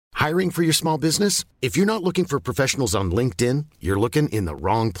Hiring for your small business? If you're not looking for professionals on LinkedIn, you're looking in the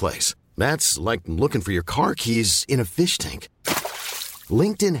wrong place. That's like looking for your car keys in a fish tank.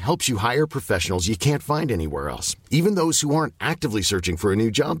 LinkedIn helps you hire professionals you can't find anywhere else, even those who aren't actively searching for a new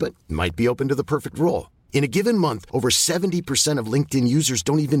job but might be open to the perfect role. In a given month, over 70% of LinkedIn users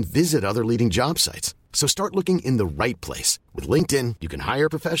don't even visit other leading job sites. So start looking in the right place. With LinkedIn, you can hire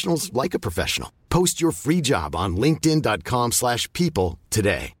professionals like a professional. Post your free job on linkedin.com/people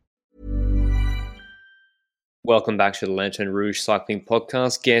today. Welcome back to the Lanterne Rouge Cycling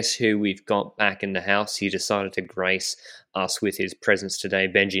Podcast. Guess who we've got back in the house? He decided to grace us with his presence today.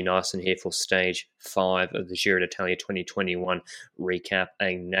 Benji Nyssen here for Stage 5 of the Giro d'Italia 2021 recap,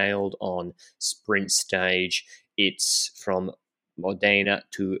 a nailed-on sprint stage. It's from Modena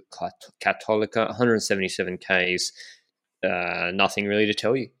to Cattolica, 177 Ks. Nothing really to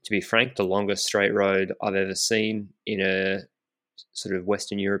tell you. To be frank, the longest straight road I've ever seen in a sort of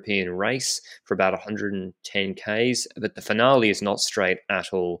Western European race for about 110 Ks, but the finale is not straight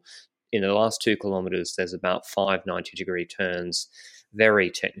at all. In the last 2 kilometers, there's about 5 90-degree turns, very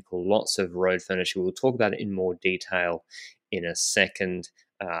technical, lots of road furniture. We'll talk about it in more detail in a second.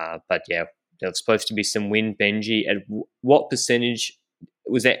 But yeah, there's supposed to be some wind, Benji. At what percentage,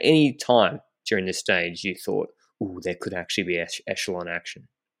 was there any time during this stage you thought, ooh, there could actually be echelon action?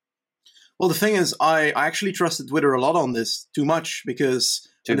 Well, the thing is, I actually trusted Twitter a lot on this, too much, because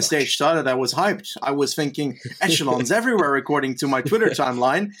when the stage started, I was hyped. I was thinking echelons everywhere according to my Twitter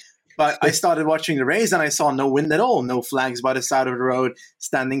timeline. But I started watching the race and I saw no wind at all, no flags by the side of the road,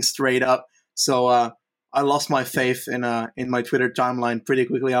 standing straight up. So I lost my faith in my Twitter timeline pretty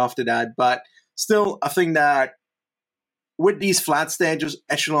quickly after that. But still, I think that with these flat stages,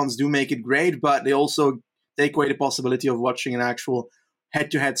 echelons do make it great, but they also take away the possibility of watching an actual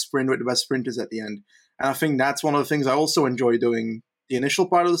head-to-head sprint with the best sprinters at the end. And I think that's one of the things I also enjoy doing. The initial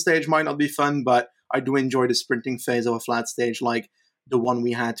part of the stage might not be fun, but I do enjoy the sprinting phase of a flat stage like the one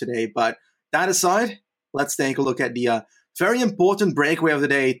we had today. But that aside, let's take a look at the very important breakaway of the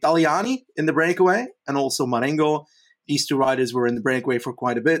day. Tagliani in the breakaway and also Marengo. These two riders were in the breakaway for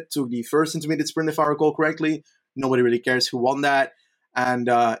quite a bit. Took the first intermediate sprint, if I recall correctly. Nobody really cares who won that. And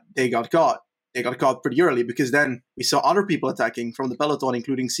they got caught. They got caught pretty early because then we saw other people attacking from the peloton,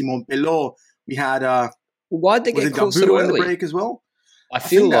 including Simon Pelot. We had why'd they get caught so early in the break as well? I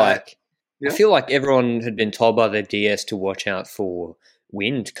feel like everyone had been told by their DS to watch out for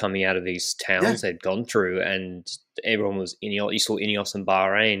wind coming out of these towns they'd gone through, and everyone was you saw Ineos and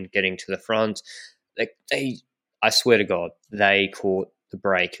Bahrain getting to the front. I swear to God, they caught the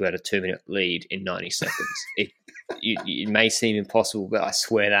break who had a 2-minute lead in 90 seconds. It may seem impossible, but I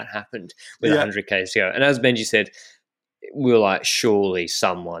swear that happened with 100 Ks to go. And as Benji said, we were like, surely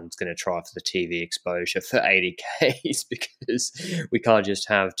someone's going to try for the TV exposure for 80 Ks because we can't just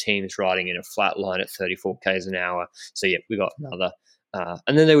have teams riding in a flat line at 34 Ks an hour. So yeah, we got another.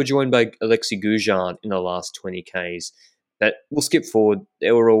 And then they were joined by Alexis Gougeard in the last 20 Ks. But we'll skip forward.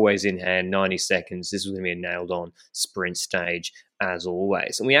 They were always in hand, 90 seconds. This was going to be a nailed-on sprint stage, as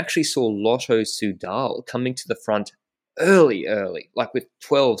always. And we actually saw Lotto Soudal coming to the front early, like with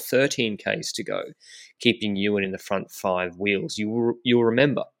 12, 13 Ks to go, keeping Ewan in the front 5 wheels. You'll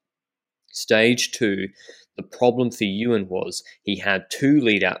remember, stage 2, the problem for Ewan was he had 2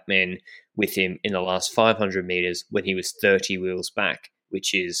 lead-out men with him in the last 500 metres when he was 30 wheels back,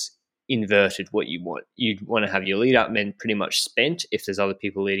 which is inverted what you want. You'd want to have your lead-up men pretty much spent if there's other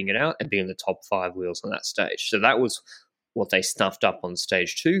people leading it out and be in the top 5 wheels on that stage. So that was what they snuffed up on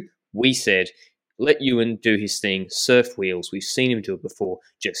stage 2. We said, let Ewan do his thing, surf wheels. We've seen him do it before.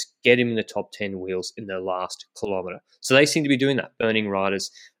 Just get him in the top 10 wheels in the last kilometre. So they seem to be doing that, burning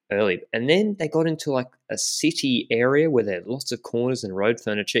riders early. And then they got into like a city area where there are lots of corners and road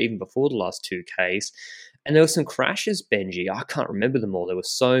furniture even before the last 2 Ks. And there were some crashes, Benji. I can't remember them all. There were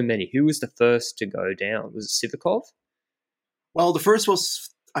so many. Who was the first to go down? Was it Sivakov? Well, the first was,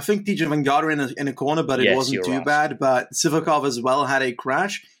 I think, TJ Van Garderen in a corner, but it wasn't too bad. But Sivakov as well had a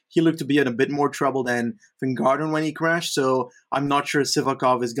crash. He looked to be in a bit more trouble than Van Garderen when he crashed. So I'm not sure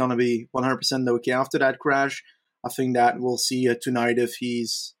Sivakov is going to be 100% okay after that crash. I think that we'll see tonight if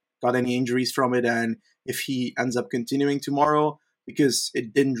he's got any injuries from it and if he ends up continuing tomorrow, because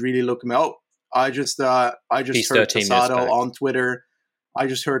it didn't really look out. I just heard Tosado on Twitter.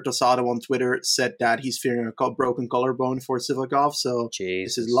 On Twitter said that he's fearing a broken collarbone for Sivakov. So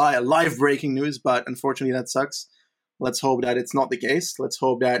This is live breaking news, but unfortunately that sucks. Let's hope that it's not the case. Let's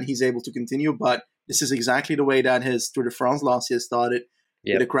hope that he's able to continue. But this is exactly the way that his Tour de France last year started,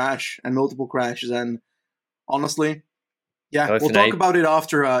 with a crash and multiple crashes. And honestly, we'll talk about it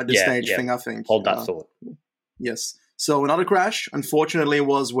after the stage thing, I think. Hold that thought. Yes. So another crash, unfortunately,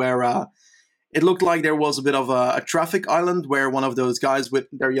 was where it looked like there was a bit of a traffic island where one of those guys with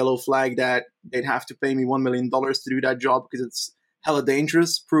their yellow flag that they'd have to pay me $1 million to do that job because it's hella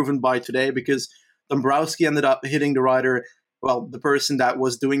dangerous, proven by today, because Dombrowski ended up hitting the rider, well, the person that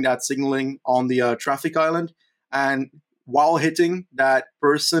was doing that signaling on the traffic island. And while hitting that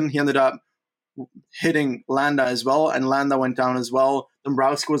person, he ended up hitting Landa as well, and Landa went down as well.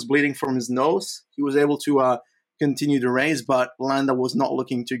 Dombrowski was bleeding from his nose. He was able to continue the race, but Landa was not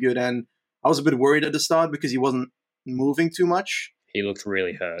looking too good. And I was a bit worried at the start because he wasn't moving too much. He looked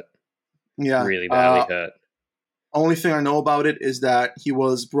really hurt. Yeah. Really badly hurt. Only thing I know about it is that he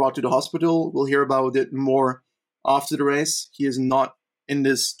was brought to the hospital. We'll hear about it more after the race. He is not in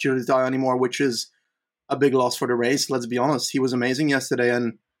this Giro d'Italia anymore, which is a big loss for the race. Let's be honest. He was amazing yesterday,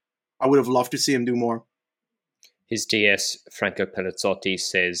 and I would have loved to see him do more. His DS, Franco Pelazzotti,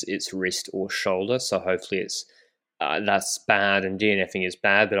 says it's wrist or shoulder, so hopefully it's that's bad, and DNFing is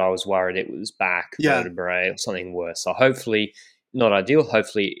bad, but I was worried it was back, vertebrae, or something worse. So hopefully, not ideal.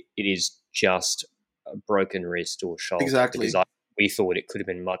 Hopefully it is just a broken wrist or shoulder. Exactly. Because we thought it could have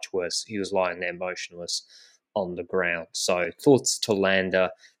been much worse. He was lying there motionless on the ground. So thoughts to Landa.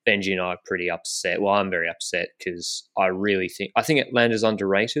 Benji and I are pretty upset. Well, I'm very upset because I think Landa's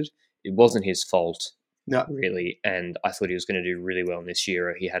underrated. It wasn't his fault, really, and I thought he was going to do really well in this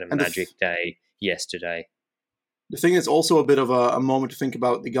Giro. He had a magic day yesterday. The thing is also a bit of a moment to think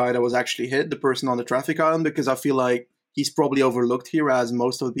about the guy that was actually hit, the person on the traffic island, because I feel like he's probably overlooked here, as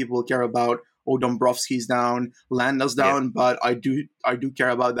most of the people care about, Dombrowski's down, Landa's down, but I do care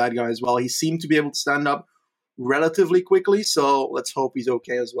about that guy as well. He seemed to be able to stand up relatively quickly, so let's hope he's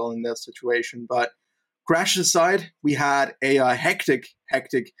okay as well in that situation. But crashes aside, we had a hectic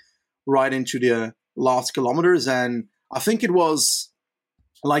ride into the last kilometers, and I think it was,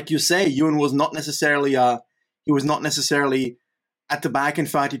 like you say, Ewan was not necessarily at the back in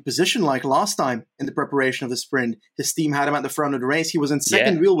fighting position like last time in the preparation of the sprint. His team had him at the front of the race. He was in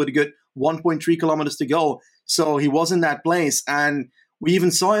second wheel with a good 1.3 kilometers to go. So he was in that place. And we even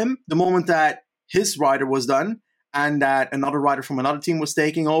saw him the moment that his rider was done and that another rider from another team was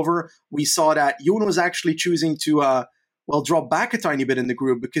taking over. We saw that Ewan was actually choosing to drop back a tiny bit in the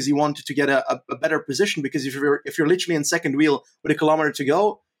group because he wanted to get a better position. Because if you're literally in second wheel with a kilometer to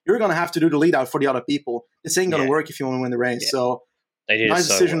go, you're going to have to do the lead out for the other people. This ain't going to work if you want to win the race. So nice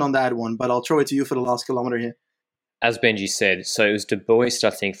decision on that one, but I'll throw it to you for the last kilometer here. As Benji said, so it was De Boist, I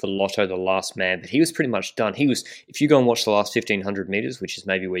think, for Lotto, the last man, but he was pretty much done. If you go and watch the last 1,500 meters, which is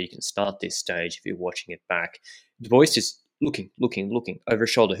maybe where you can start this stage if you're watching it back, De Boist is looking over his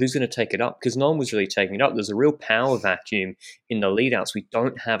shoulder. Who's going to take it up? Because no one was really taking it up. There's a real power vacuum in the lead-outs. We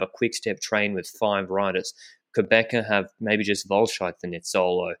don't have a quick-step train with 5 riders. Quebecer have maybe just Volscheid for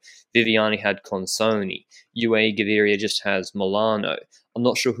Nizzolo. Viviani had Consoni. UAE Gaviria just has Milano. I'm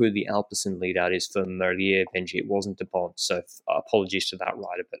not sure who the Alpecin lead-out is for Merlier, Benji. It wasn't Dupont, so apologies to that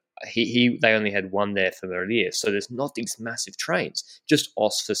rider. But they only had one there for Merlier, so there's not these massive trains, just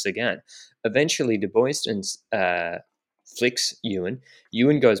Os for Sagan. Eventually, De Boist and flicks Ewan.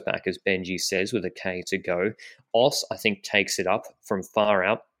 Ewan goes back, as Benji says, with a K to go. Os, I think, takes it up from far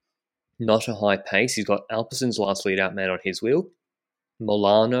out. Not a high pace. He's got Alpecin's last lead-out man on his wheel,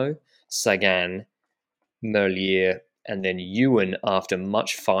 Milano, Sagan, Merlier, and then Ewan, after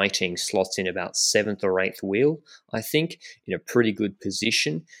much fighting, slots in about 7th or 8th wheel, I think, in a pretty good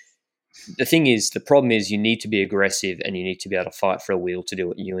position. The problem is you need to be aggressive and you need to be able to fight for a wheel to do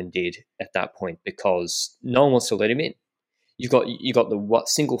what Ewan did at that point because no one wants to let him in. You've got the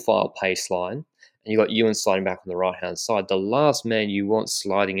single file pace line, and you got Ewan sliding back on the right-hand side. The last man you want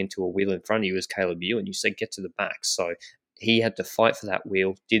sliding into a wheel in front of you is Caleb Ewan. You say, get to the back. So he had to fight for that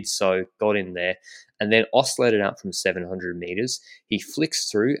wheel, did so, got in there, and then oscillated out from 700 meters. He flicks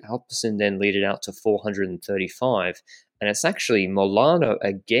through. Alpecin then leaded out to 435. And it's actually Milano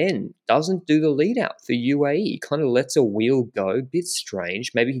again doesn't do the lead out for UAE. He kind of lets a wheel go, bit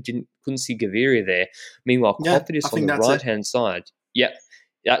strange. Maybe he couldn't see Gaviria there. Meanwhile, Cofidis on the right-hand side. Yeah,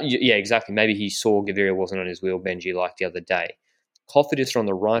 exactly. Maybe he saw Gaviria wasn't on his wheel, Benji, like the other day. Cofidis on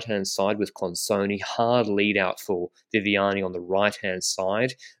the right-hand side with Consoni. Hard lead out for Viviani on the right-hand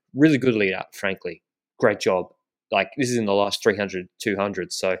side. Really good lead out, frankly. Great job. Like, this is in the last 300,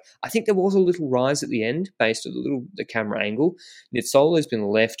 200. So I think there was a little rise at the end based on the camera angle. Nizzolo's been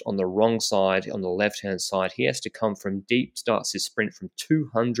left on the wrong side, on the left-hand side. He has to come from deep, starts his sprint from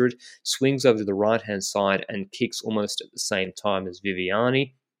 200, swings over to the right-hand side and kicks almost at the same time as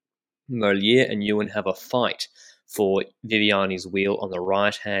Viviani. Merlier and Ewan have a fight for Viviani's wheel on the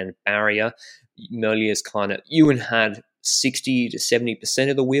right-hand barrier. Ewan had 60 to 70%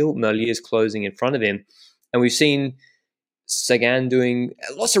 of the wheel. Merlier's closing in front of him. And we've seen Sagan doing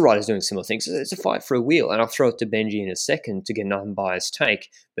lots of riders doing similar things. It's a fight for a wheel, and I'll throw it to Benji in a second to get an unbiased take.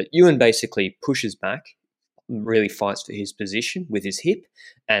 But Ewan basically pushes back, really fights for his position with his hip,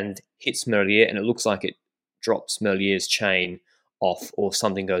 and hits Merlier, and it looks like it drops Merlier's chain off, or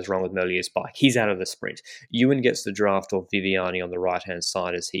something goes wrong with Merlier's bike. He's out of the sprint. Ewan gets the draft off Viviani on the right-hand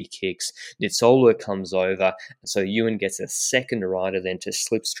side as he kicks. Nizzolo comes over, and so Ewan gets a second rider then to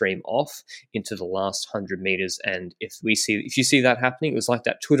slipstream off into the last 100 meters. And if you see that happening, it was like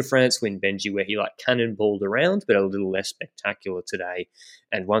that Tour de France win, Benji, where he like cannonballed around, but a little less spectacular today.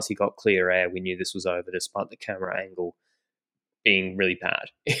 And once he got clear air, we knew this was over, despite the camera angle being really bad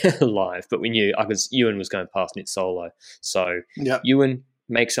live, but we knew because Ewan was going past Nizzolo. So Ewan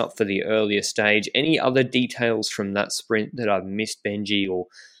makes up for the earlier stage. Any other details from that sprint that I've missed, Benji, or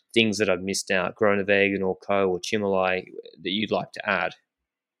things that I've missed out, Groenewegen or Co or Chimolai, that you'd like to add?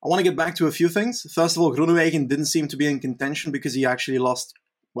 I want to get back to a few things. First of all, Groenewegen didn't seem to be in contention because he actually lost,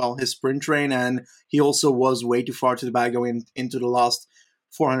 his sprint train, and he also was way too far to the back going into the last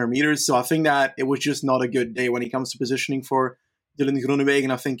 400 meters. So I think that it was just not a good day when it comes to positioning for Dylan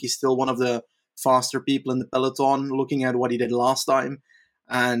Groenewegen. I think he's still one of the faster people in the peloton, looking at what he did last time.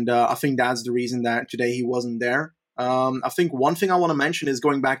 And I think that's the reason that today he wasn't there. I think one thing I want to mention is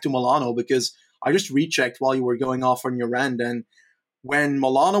going back to Milano, because I just rechecked while you were going off on your end. And when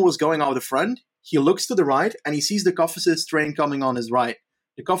Milano was going out the front, he looks to the right and he sees the Cofidis train coming on his right.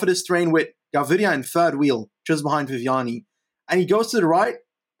 The Cofidis train with Gaviria in third wheel, just behind Viviani. And he goes to the right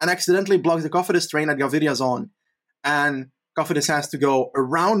and accidentally blocks the Cofidis train that Gaviria's on. And Cofidis has to go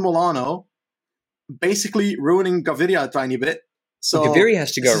around Milano, basically ruining Gaviria a tiny bit. So Gaviria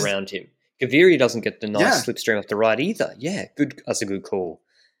has to go around him. Gaviria doesn't get the nice slipstream off the right either. Yeah, good. That's a good call.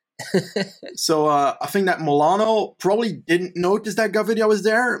 So I think that Milano probably didn't notice that Gaviria was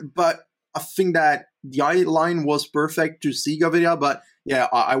there, but I think that the eye line was perfect to see Gaviria. But yeah,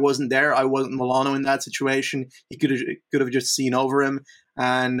 I wasn't there. I wasn't Milano in that situation. He could have just seen over him.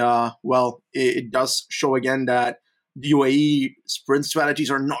 And it does show again that the UAE sprint strategies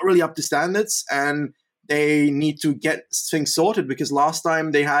are not really up to standards, and they need to get things sorted, because last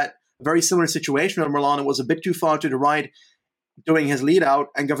time they had a very similar situation where Milano was a bit too far to the right doing his lead out,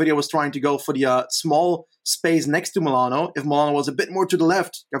 and Gaviria was trying to go for the small space next to Milano. If Milano was a bit more to the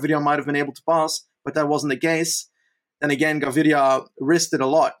left, Gaviria might have been able to pass, but that wasn't the case. Then again, Gaviria risked it a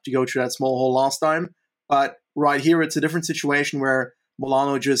lot to go through that small hole last time. But right here, it's a different situation where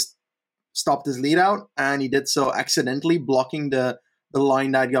Milano just stopped his lead out, and he did so accidentally, blocking the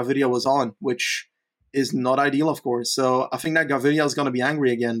line that Gaviria was on, which is not ideal, of course. So I think that Gaviria is going to be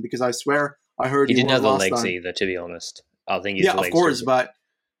angry again, because I swear I heard he didn't have the legs time. Either, to be honest. I think his legs of course, but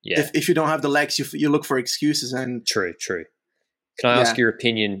if you don't have the legs, you look for excuses. And True. Can I ask your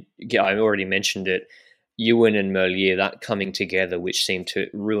opinion? Yeah, I already mentioned it. Ewan and Merlier, that coming together, which seemed to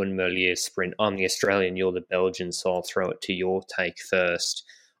ruin Merlier's sprint. I'm the Australian, you're the Belgian, so I'll throw it to your take first.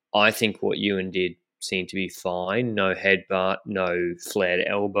 I think what Ewan did seemed to be fine. No headbutt, no flared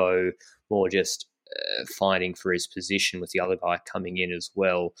elbow, more just fighting for his position with the other guy coming in as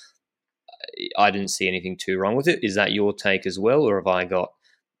well. I didn't see anything too wrong with it. Is that your take as well, or have I got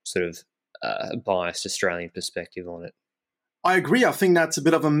sort of a biased Australian perspective on it? I agree. I think that's a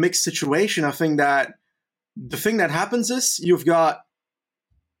bit of a mixed situation. I think that the thing that happens is you've got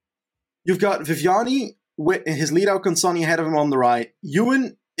Viviani with his lead-out Consani ahead of him on the right.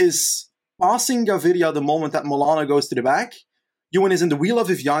 Ewan is passing Gaviria the moment that Milano goes to the back. Ewan is in the wheel of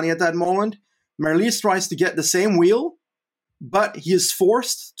Viviani at that moment. Merlier tries to get the same wheel, but he is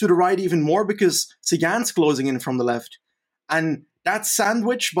forced to the right even more because Sagan's closing in from the left. And that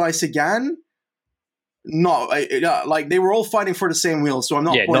sandwich by Sagan, they were all fighting for the same wheel, so I'm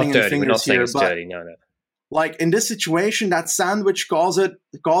not pointing any fingers here. But dirty. No. Like in this situation, that sandwich causes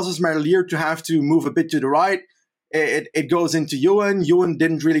Merlier to have to move a bit to the right. It goes into Ewan. Ewan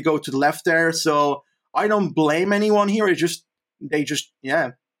didn't really go to the left there, so I don't blame anyone here. They just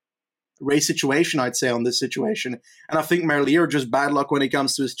race situation, I'd say, on this situation. And I think Merlier just bad luck when it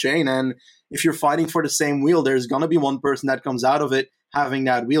comes to his chain. And if you're fighting for the same wheel, there's gonna be one person that comes out of it having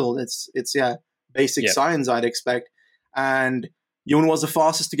that wheel. It's basic science, I'd expect. And Ewan was the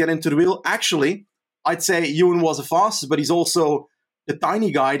fastest to get into the wheel. Actually, I'd say Ewan was the fastest, but he's also the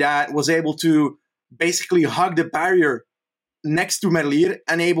tiny guy that was able to basically hug the barrier next to Merlier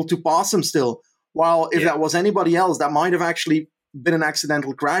and able to pass him still. While if that was anybody else, that might have actually been an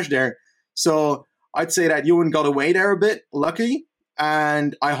accidental crash there. So I'd say that Ewan got away there a bit, lucky.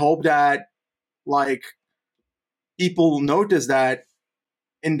 And I hope that people notice that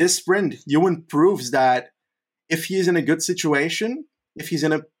in this sprint, Ewan proves that if he is in a good situation, if he's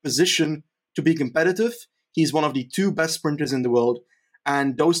in a position to be competitive, he's one of the 2 best sprinters in the world.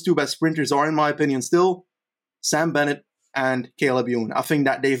 And those 2 best sprinters are, in my opinion, still Sam Bennett and Caleb Ewan. I think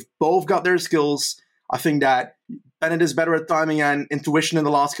that they've both got their skills. I think that Bennett is better at timing and intuition in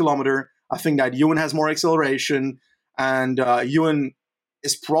the last kilometer. I think that Ewan has more acceleration. And Ewan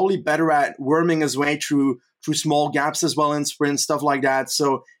is probably better at worming his way through small gaps as well in sprints, stuff like that.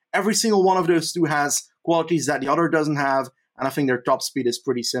 So every single one of those 2 has qualities that the other doesn't have, and I think their top speed is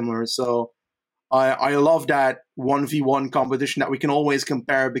pretty similar. So I love that 1v1 competition that we can always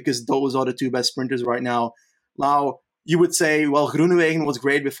compare, because those are the 2 best sprinters right now. Now, you would say, well, Groenewegen was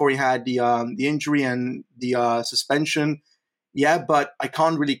great before he had the injury and the suspension. Yeah, but I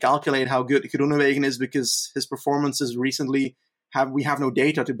can't really calculate how good Groenewegen is, because his performances recently we have no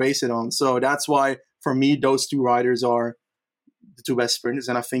data to base it on. So that's why, for me, those 2 riders are the 2 best sprinters,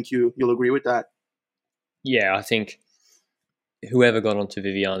 and I think you'll agree with that. Yeah, I think whoever got onto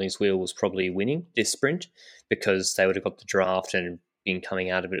Viviani's wheel was probably winning this sprint, because they would have got the draft and been coming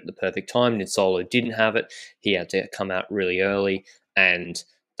out of it at the perfect time. Nizzolo didn't have it. He had to come out really early, and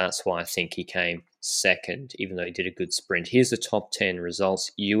that's why I think he came second, even though he did a good sprint. Here's the top 10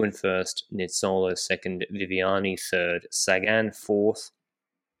 results. Ewan first, Nizzolo second, Viviani third, Sagan fourth,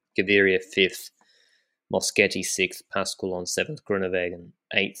 Gaviria fifth, Moschetti sixth, Pasqualon seventh, Groenewegen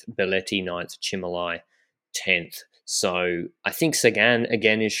eighth, Belletti ninth, Chimolai 10th. So I think Sagan,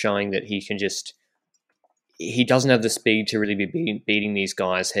 again, is showing that he doesn't have the speed to really be beating these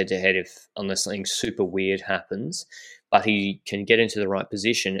guys head-to-head unless something super weird happens. But he can get into the right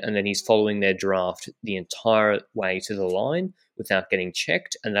position, and then he's following their draft the entire way to the line without getting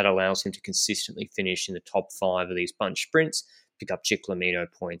checked, and that allows him to consistently finish in the top 5 of these bunch sprints, pick up Ciclamino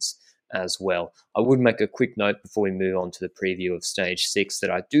points as well. I would make a quick note before we move on to the preview of Stage 6 that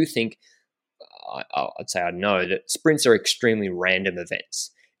I do think, I'd say I know, that sprints are extremely random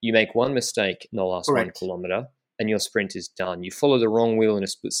events. You make one mistake in the last Correct. 1 kilometre and your sprint is done. You follow the wrong wheel in a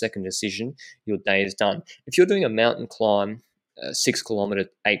split-second decision, your day is done. If you're doing a mountain climb, 6 kilometre,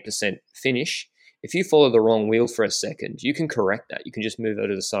 8% finish, if you follow the wrong wheel for a second, you can correct that. You can just move over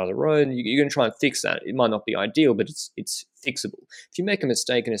to the side of the road and you're going to try and fix that. It might not be ideal, but it's fixable. If you make a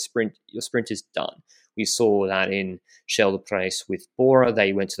mistake in a sprint, your sprint is done. We saw that in Shell de Prace with Bora.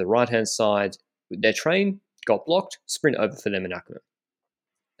 They went to the right-hand side with their train, got blocked, sprint over for them in Ackermann.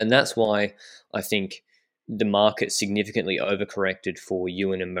 And that's why I think the market significantly overcorrected for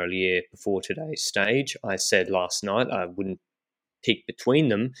Ewan and Merlier before today's stage. I said last night I wouldn't pick between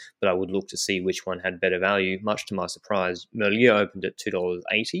them, but I would look to see which one had better value. Much to my surprise, Merlier opened at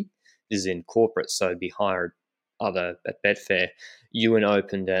 $2.80. This is in corporate, so it'd be higher at Betfair. Ewan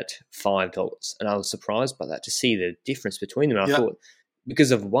opened at $5, and I was surprised by that to see the difference between them. And I thought,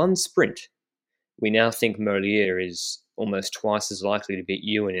 because of one sprint, we now think Merlier is almost twice as likely to beat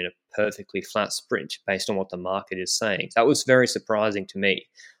Ewan in a perfectly flat sprint based on what the market is saying. That was very surprising to me.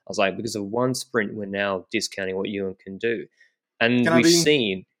 I was like, because of one sprint, we're now discounting what Ewan can do. And we've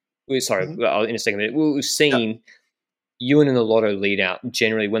seen in a second, we've seen Ewan in the Lotto lead out.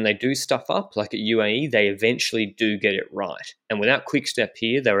 Generally, when they do stuff up, like at UAE, they eventually do get it right. And without Quick Step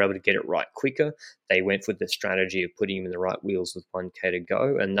here, they were able to get it right quicker. They went with the strategy of putting him in the right wheels with 1K to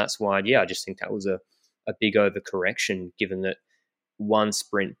go. And that's why, I just think that was a big overcorrection, given that one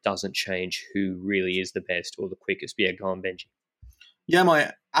sprint doesn't change who really is the best or the quickest. Yeah, go on, Benji. Yeah,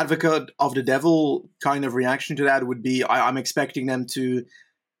 my advocate of the devil kind of reaction to that would be I'm expecting them to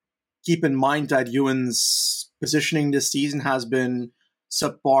keep in mind that Ewan's positioning this season has been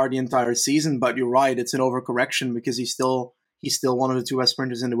subpar the entire season, but you're right, it's an overcorrection because he's still one of the 2 best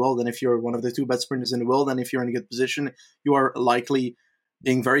sprinters in the world. And if you're one of the 2 best sprinters in the world, and if you're in a good position, you are likely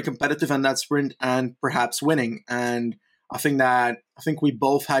being very competitive in that sprint and perhaps winning. And I think we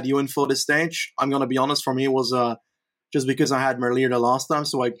both had Ewan for this stage. I'm going to be honest, for me, it was just because I had Merlier the last time,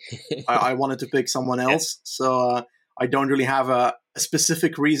 so I wanted to pick someone else. So I don't really have a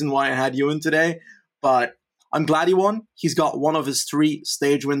specific reason why I had Ewan today, but I'm glad he won. He's got one of his 3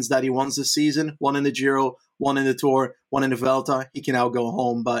 stage wins that he wants this season, one in the Giro, one in the Tour, one in the Vuelta. He can now go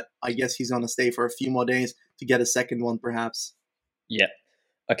home, but I guess he's going to stay for a few more days to get a second one, perhaps. Yeah.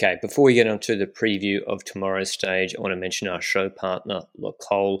 Okay, before we get on to the preview of tomorrow's stage, I want to mention our show partner, Le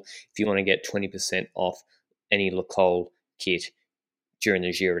Col. If you want to get 20% off any Le Col kit during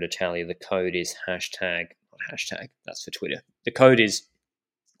the Giro d'Italia, the code is that's for Twitter. The code is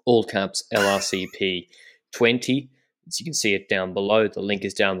all caps LRCP20. As you can see it down below. The link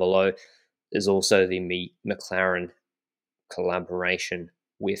is down below. There's also the McLaren collaboration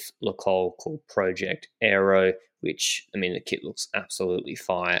with Le Col called Project Aero, which, the kit looks absolutely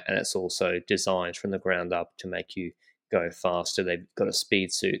fire, and it's also designed from the ground up to make you go faster. They've got a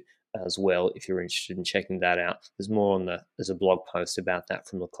speed suit as well, if you're interested in checking that out. There's a blog post about that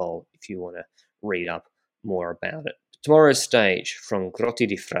from Nicole if you want to read up more about it. Tomorrow's stage, from Grotti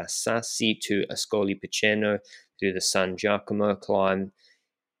di Frassassi to Ascoli Piceno through the San Giacomo climb,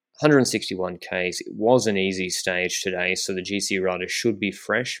 161 Ks. It was an easy stage today, so the GC riders should be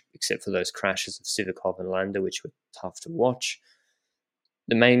fresh, except for those crashes of Sivakov and Landa, which were tough to watch.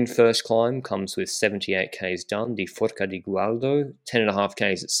 The main first climb comes with 78 Ks done, the Forca di Gualdo, 10.5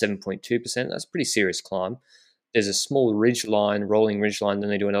 Ks at 7.2%. That's a pretty serious climb. There's a small rolling ridge line, then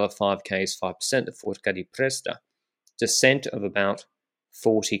they do another 5 Ks, 5%, the Forca di Presta. Descent of about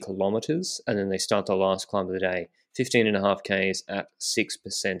 40 kilometers, and then they start the last climb of the day, 15.5 Ks at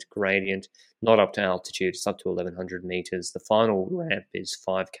 6% gradient, not up to altitude, it's up to 1100 meters. The final ramp is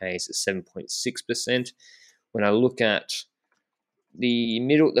 5 Ks at 7.6%. When I look at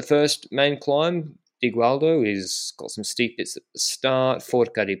the first main climb, Di Gualdo is got some steep bits at the start.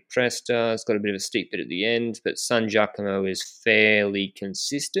 Forca di Presta has got a bit of a steep bit at the end, but San Giacomo is fairly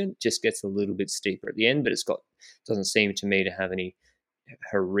consistent. Just gets a little bit steeper at the end, but doesn't seem to me to have any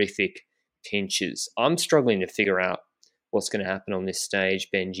horrific pinches. I'm struggling to figure out what's going to happen on this stage,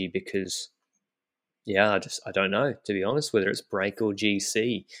 Benji, because I don't know, to be honest, whether it's break or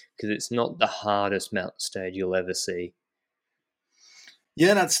GC, because it's not the hardest mountain stage you'll ever see.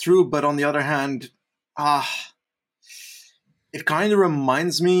 Yeah, that's true. But on the other hand, it kind of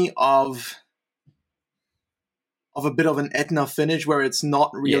reminds me of a bit of an Etna finish where it's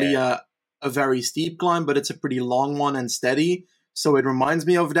not really a very steep climb, but it's a pretty long one and steady. So it reminds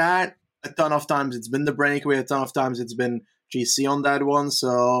me of that. A ton of times it's been the breakaway, a ton of times it's been GC on that one.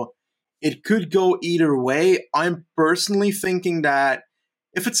 So it could go either way. I'm personally thinking that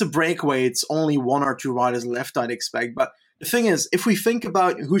if it's a breakaway, it's only one or two riders left, I'd expect. But the thing is, if we think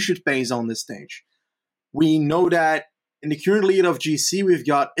about who should pace on this stage, we know that in the current lead of GC, we've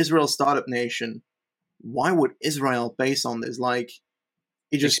got Israel Startup Nation. Why would Israel pace on this?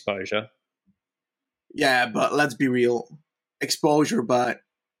 Exposure. Yeah, but let's be real. Exposure, but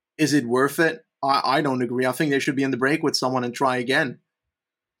is it worth it? I don't agree. I think they should be in the break with someone and try again.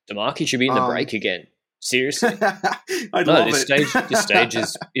 Damaki should be in the break again. Seriously. This stage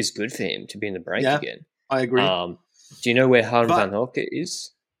is good for him to be in the break again. I agree. Do you know where Harm van Hoek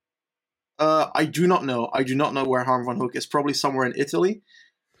is? I do not know. I do not know where Harm van Hoek is. Probably somewhere in Italy.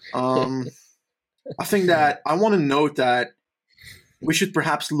 I think that I want to note that we should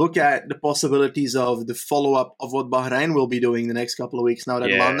perhaps look at the possibilities of the follow-up of what Bahrain will be doing the next couple of weeks now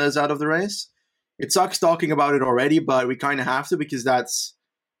that Landa is out of the race. It sucks talking about it already, but we kind of have to because that's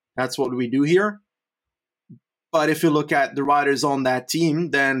what we do here. But if you look at the riders on that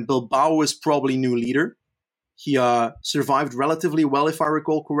team, then Bilbao is probably new leader. He survived relatively well, if I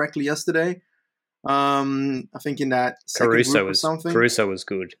recall correctly, yesterday. I think in that second group or something. Caruso was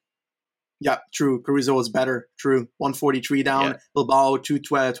good. Yeah, true. Caruso was better. True. 143 down. Yeah. Bilbao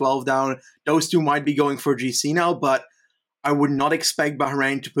 212 down. Those two might be going for GC now, but I would not expect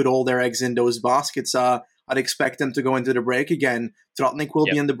Bahrain to put all their eggs in those baskets. I'd expect them to go into the break again. Trotnik will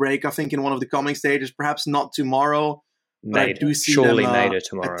be in the break, I think, in one of the coming stages. Perhaps not tomorrow. But I do see them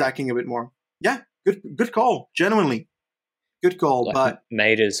attacking a bit more. Yeah, good call. Genuinely. Good call. But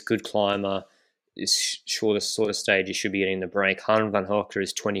Maida's good climber. Is shortest sort of stage he should be getting the break. Han van Hocker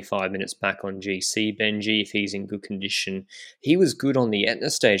is 25 minutes back on GC. Benji, if he's in good condition, he was good on the Etna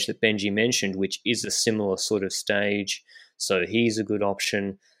stage that Benji mentioned, which is a similar sort of stage. So he's a good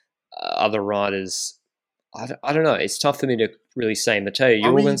option. Other riders, I don't know. It's tough for me to really say. Matteo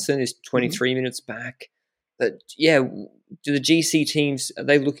Jorgensen is 23 minutes back. But yeah, do the GC teams, are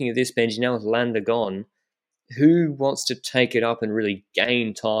they looking at this, Benji, now with Landa gone? Who wants to take it up and really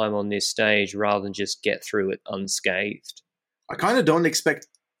gain time on this stage rather than just get through it unscathed? I kind of don't expect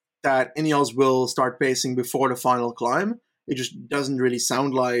that Ineos will start pacing before the final climb. It just doesn't really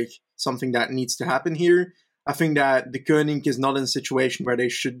sound like something that needs to happen here. I think that the Koenig is not in a situation where they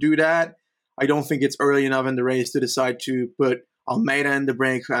should do that. I don't think it's early enough in the race to decide to put Almeida in the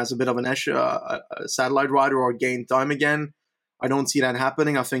break as a bit of a satellite rider or gain time again. I don't see that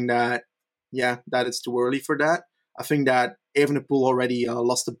happening. I think that that it's too early for that. I think that Evenepoel already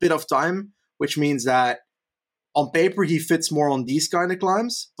lost a bit of time, which means that on paper he fits more on these kind of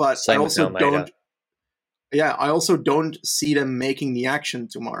climbs. But I also don't see them making the action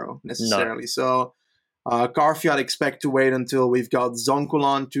tomorrow necessarily. No. So Carfi, I'd expect to wait until we've got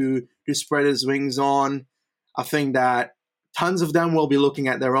Zoncolan to spread his wings on. I think that tons of them will be looking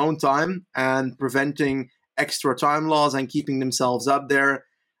at their own time and preventing extra time loss and keeping themselves up there.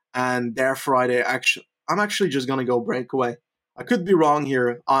 And their Friday action, I'm actually just going to go breakaway. I could be wrong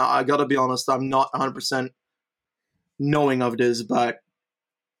here. I got to be honest, I'm not 100% knowing of this, but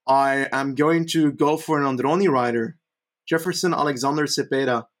I am going to go for an Androni rider, Jefferson Alexander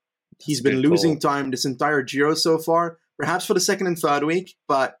Cepeda. He's been losing time this entire Giro so far, perhaps for the second and third week,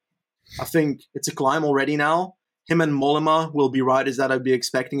 but I think it's a climb already now. Him and Mollema will be riders that I'd be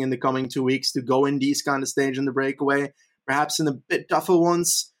expecting in the coming 2 weeks to go in these kind of stage in the breakaway, perhaps in a bit tougher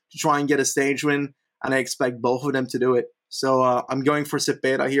ones to try and get a stage win, and I expect both of them to do it. So I'm going for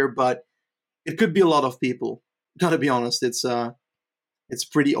Cepeda here, but it could be a lot of people. Gotta be honest, it's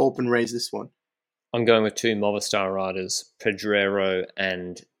pretty open race, this one. I'm going with two Movistar riders, Pedrero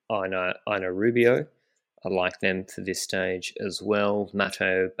and Ina Rubio. I like them for this stage as well.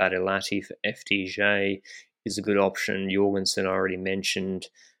 Matteo Badilatti for FDJ is a good option. Jorgensen I already mentioned.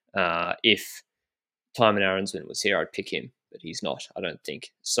 If Timon Ahrensman was here, I'd pick him, but he's not, I don't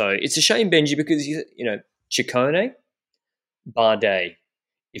think. So it's a shame, Benji, because, Ciccone, Bardet,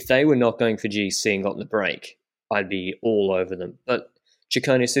 if they were not going for GC and got in the break, I'd be all over them. But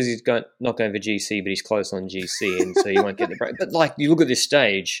Ciccone says he's not going for GC, but he's close on GC, and so he won't get the break. But, you look at this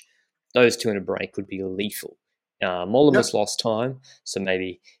stage, those two in a break would be lethal. Mollema's lost time, so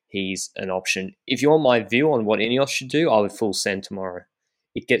maybe he's an option. If you want my view on what Ineos should do, I would full send tomorrow.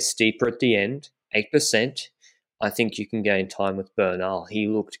 It gets steeper at the end, 8%. I think you can gain time with Bernal. He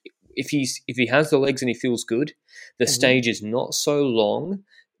looked, if he has the legs and he feels good, the stage is not so long.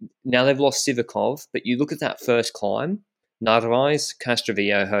 Now they've lost Sivakov, but you look at that first climb, Narvaez,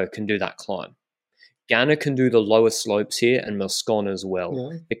 Castroviejo can do that climb. Ganna can do the lower slopes here and Moscon as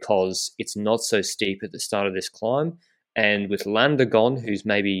well because it's not so steep at the start of this climb. And with Landa gone, who's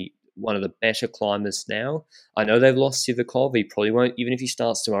maybe one of the better climbers now, I know they've lost Sivakov. He probably won't, even if he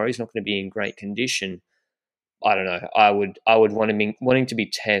starts tomorrow, he's not going to be in great condition. I don't know. I would want him wanting to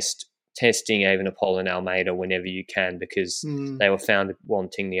be testing Evenepoel and Almeida whenever you can because they were found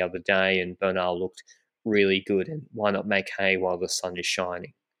wanting the other day and Bernal looked really good. And why not make hay while the sun is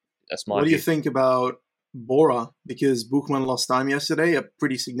shining? That's my view. What do you think about Bora? Because Buchmann lost time yesterday, a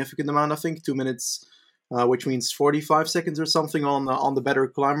pretty significant amount, I think, 2 minutes, which means 45 seconds or something on the better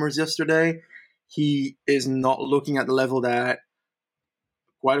climbers yesterday. He is not looking at the level that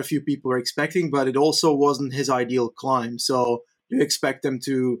quite a few people are expecting, but it also wasn't his ideal climb. So do you expect them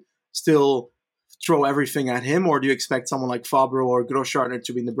to still throw everything at him, or do you expect someone like Fabro or Groschartner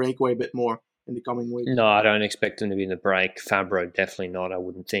to be in the breakaway a bit more in the coming week? No, I don't expect him to be in the break. Fabro, definitely not, I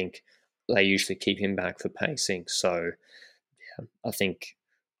wouldn't think. They usually keep him back for pacing. So, yeah, I think,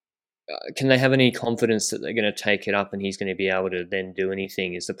 can they have any confidence that they're going to take it up and he's going to be able to then do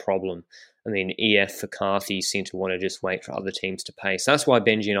anything is the problem. I mean, EF for Carthy seem to want to just wait for other teams to pace. That's why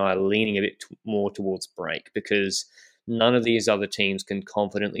Benji and I are leaning a bit more towards break because none of these other teams can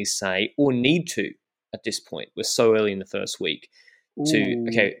confidently say or need to at this point. We're so early in the first week.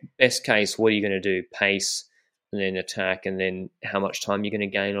 Okay, best case, what are you going to do? Pace and then attack, and then how much time you're going to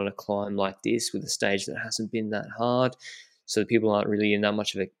gain on a climb like this with a stage that hasn't been that hard, so people aren't really in that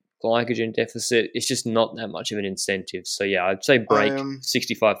much of a glycogen deficit. It's just not that much of an incentive. So yeah, I'd say break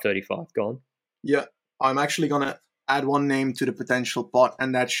 65-35. Go on. Yeah, I'm actually going to add one name to the potential pot,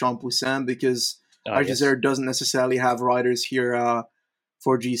 and that's Jean Poussin, because Algezer doesn't necessarily have riders here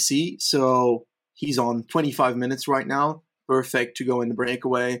for GC, so he's on 25 minutes right now. Perfect to go in the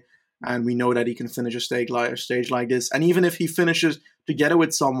breakaway, and we know that he can finish a stage like this. And even if he finishes together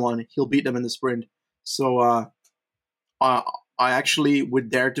with someone, he'll beat them in the sprint. So I actually would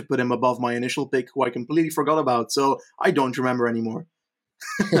dare to put him above my initial pick, who I completely forgot about. So I don't remember anymore.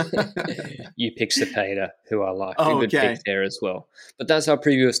 You pick Cepeda, who I like. A good pick there as well. But that's our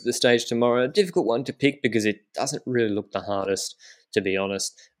preview of the stage tomorrow. A difficult one to pick because it doesn't really look the hardest, to be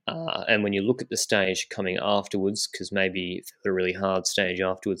honest. And when you look at the stage coming afterwards, because maybe if they're a really hard stage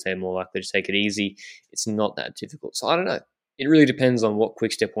afterwards, they're more likely to take it easy. It's not that difficult. So I don't know. It really depends on what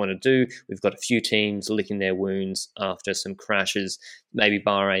Quickstep want to do. We've got a few teams licking their wounds after some crashes. Maybe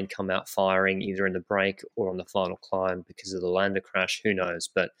Bahrain come out firing either in the break or on the final climb because of the Landa crash. Who knows?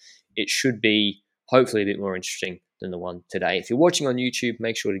 But it should be hopefully a bit more interesting than the one today. If you're watching on YouTube,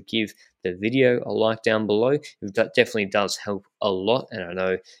 make sure to give the video a like down below. That definitely does help a lot. And I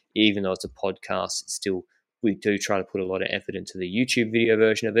know even though it's a podcast, it's still, we do try to put a lot of effort into the YouTube video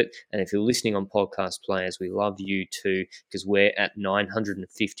version of it. And if you're listening on podcast players, we love you too, because we're at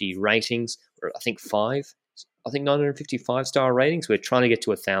 950 ratings, or I think 955 star ratings. We're trying to get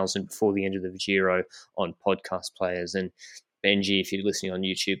to 1,000 before the end of the Giro on podcast players. And Benji, if you're listening on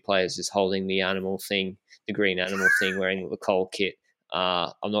YouTube, players is holding the animal thing, the green animal thing, wearing the Cole kit.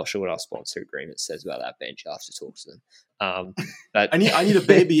 I'm not sure what our sponsor agreement says about that, Benji. I have to talk to them. But I need a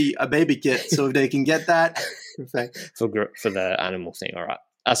baby kit, so if they can get that, perfect. For the animal thing. All right,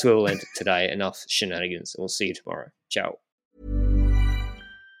 that's where we'll end it today. Enough shenanigans. We'll see you tomorrow. Ciao.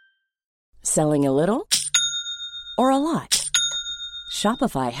 Selling a little or a lot?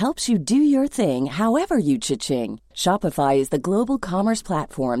 Shopify helps you do your thing however you cha-ching. Shopify is the global commerce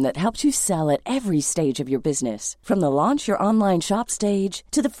platform that helps you sell at every stage of your business. From the launch your online shop stage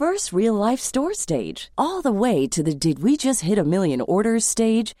to the first real-life store stage, all the way to the did we just hit a million orders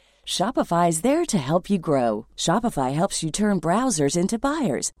stage. Shopify is there to help you grow. Shopify helps you turn browsers into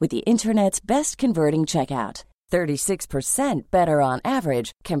buyers with the internet's best converting checkout. 36% better on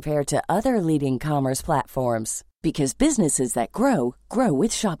average compared to other leading commerce platforms. Because businesses that grow, grow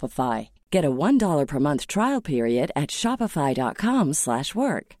with Shopify. Get a $1 per month trial period at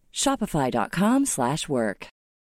shopify.com/work. Shopify.com/work.